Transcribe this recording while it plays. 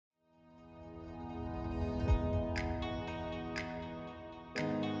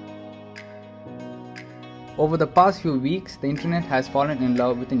Over the past few weeks, the internet has fallen in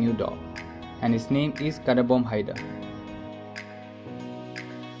love with a new dog, and his name is Cadabom Hayder.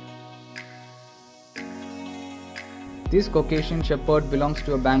 This Caucasian Shepherd belongs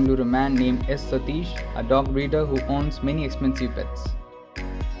to a Bengaluru man named S Sathish, a dog breeder who owns many expensive pets.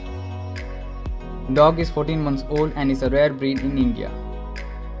 The dog is 14 months old and is a rare breed in India.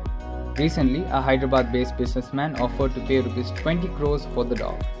 Recently, a Hyderabad-based businessman offered to pay Rs 20 crores for the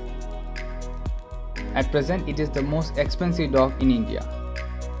dog. At present, it is the most expensive dog in India.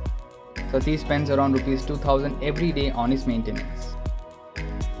 Sathish spends around Rs 2,000 every day on his maintenance.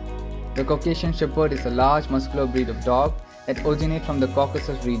 The Caucasian Shepherd is a large muscular breed of dog that originates from the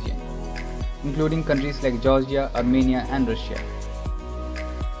Caucasus region, including countries like Georgia, Armenia and Russia.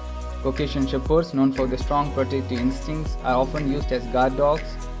 Caucasian Shepherds, known for their strong protective instincts, are often used as guard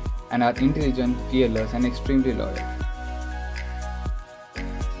dogs and are intelligent, fearless and extremely loyal.